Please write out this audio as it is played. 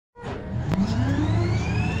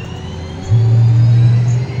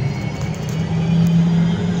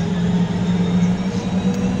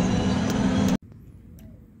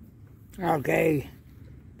Okay,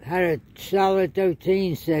 had a solid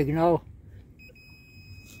 13 signal.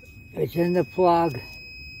 It's in the plug.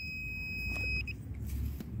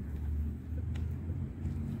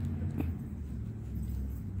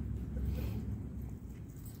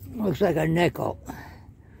 Looks like a nickel.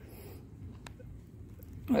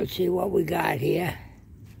 Let's see what we got here.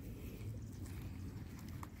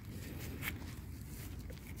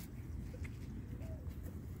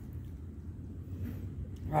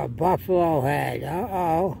 A buffalo head.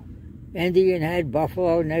 Uh-oh. Indian head,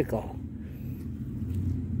 buffalo nickel.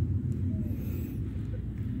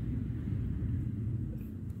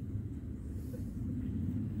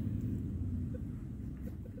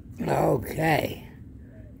 Okay.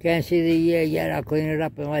 Can't see the year yet. I'll clean it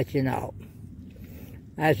up and let you know.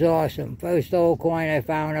 That's awesome. First old coin I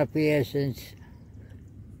found up here since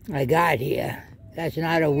I got here. That's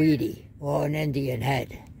not a Wheatie or an Indian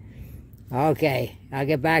head. Okay, I'll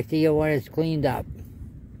get back to you when it's cleaned up.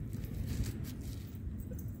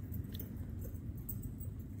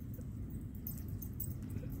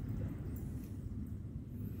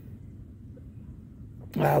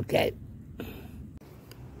 Okay.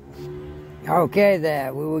 Okay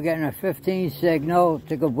there, we were getting a 15 signal,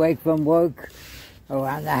 took a break from work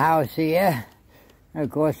around the house here. And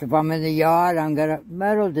of course, if I'm in the yard, I'm got a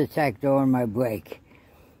metal detector on my brake.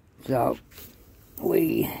 So,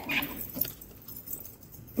 we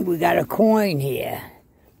got a coin here.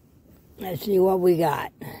 Let's see what we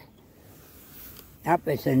got. Up,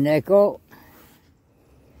 it's a nickel.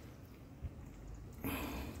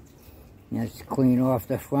 Let's clean off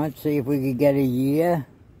the front, see if we can get a year.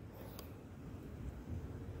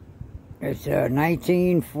 It's a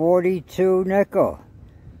 1942 nickel.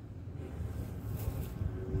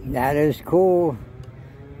 That is cool.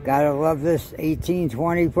 Gotta love this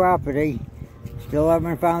 1820 property. Still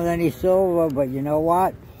haven't found any silver, but you know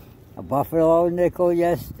what? A buffalo nickel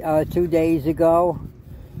 2 days ago.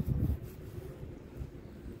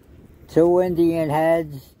 2 Indian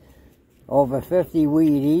heads. Over 50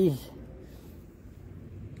 Wheaties.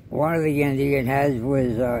 One of the Indian heads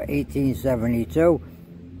was 1872.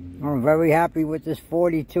 I'm very happy with this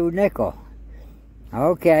 42 nickel.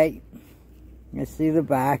 Okay. Let's see the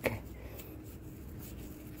back.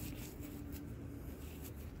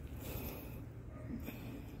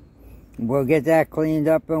 We'll get that cleaned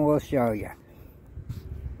up and we'll show you.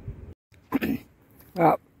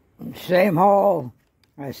 Well, same hole.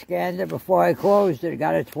 I scanned it before I closed it.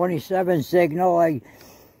 Got a 27 signal. I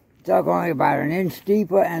dug only about an inch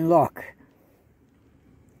deeper, and look.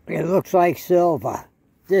 It looks like silver.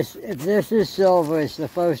 If this is silver, it's the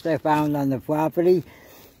first I found on the property,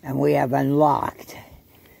 and we have unlocked.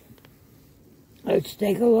 Let's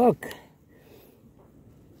take a look.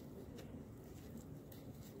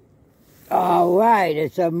 All right,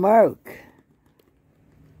 it's a Merc.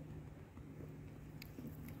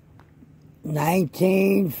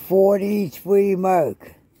 1943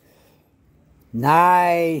 Merc.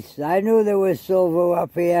 Nice. I knew there was silver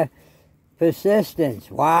up here. Persistence.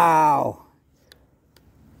 Wow.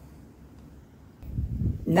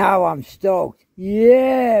 Now I'm stoked.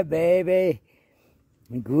 Yeah, baby.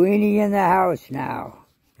 Greenie in the house now.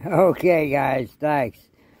 Okay, guys. Thanks.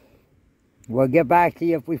 We'll get back to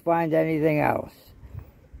you if we find anything else.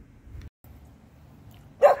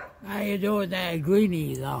 How you doing there,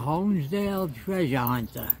 Greenie, the Holmesdale treasure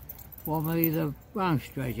hunter, formerly the Bronx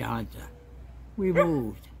treasure hunter. We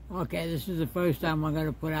moved. Okay, this is the first time I'm going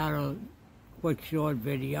to put out a quick short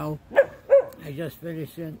video. I just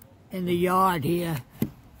finished in the yard here.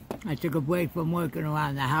 I took a break from working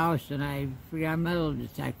around the house, and I figured I'd metal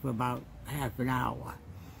detect for about half an hour.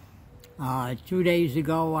 2 days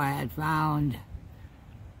ago, I had found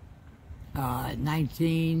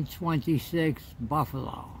 1926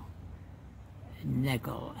 Buffalo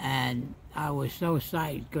nickel, and I was so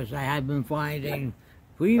psyched because I had been finding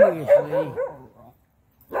previously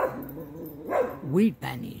wheat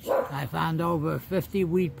pennies. I found over 50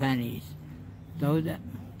 wheat pennies.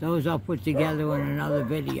 Those I'll put together in another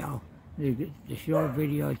video. The short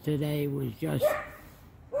video today was just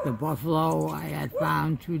the buffalo I had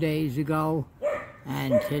found 2 days ago,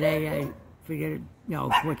 and today I figured,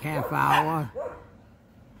 quick half hour.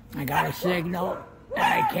 I got a signal, and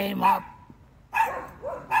I came up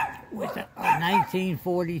with a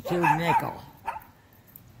 1942 nickel.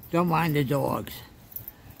 Don't mind the dogs.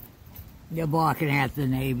 They're barking at the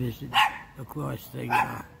neighbors across the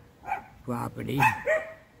property.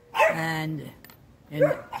 And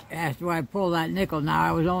after I pulled that nickel, now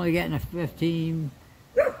I was only getting a 15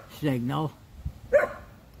 signal.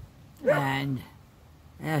 And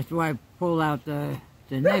after I pulled out the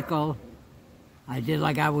nickel, I did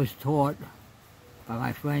like I was taught by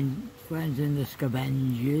my friends in the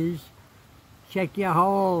scavengers. Check your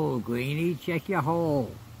hole, Greenie, check your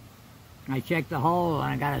hole. I checked the hole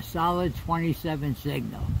and I got a solid 27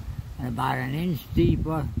 signal. And about an inch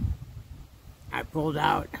deeper, I pulled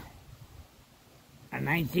out a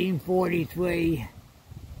 1943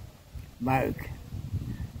 Merc.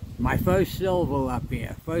 My first silver up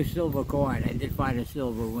here, first silver coin. I did find a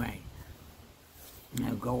silver ring. And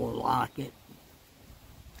a gold locket.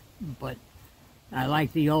 But I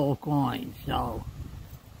like the old coins, so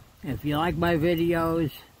if you like my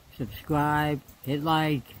videos, subscribe, hit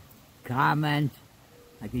like, comment.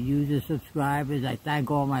 I could use the subscribers. I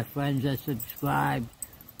thank all my friends that subscribe.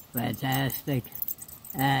 Fantastic.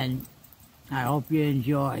 And I hope you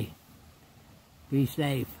enjoy. Be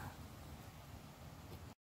safe.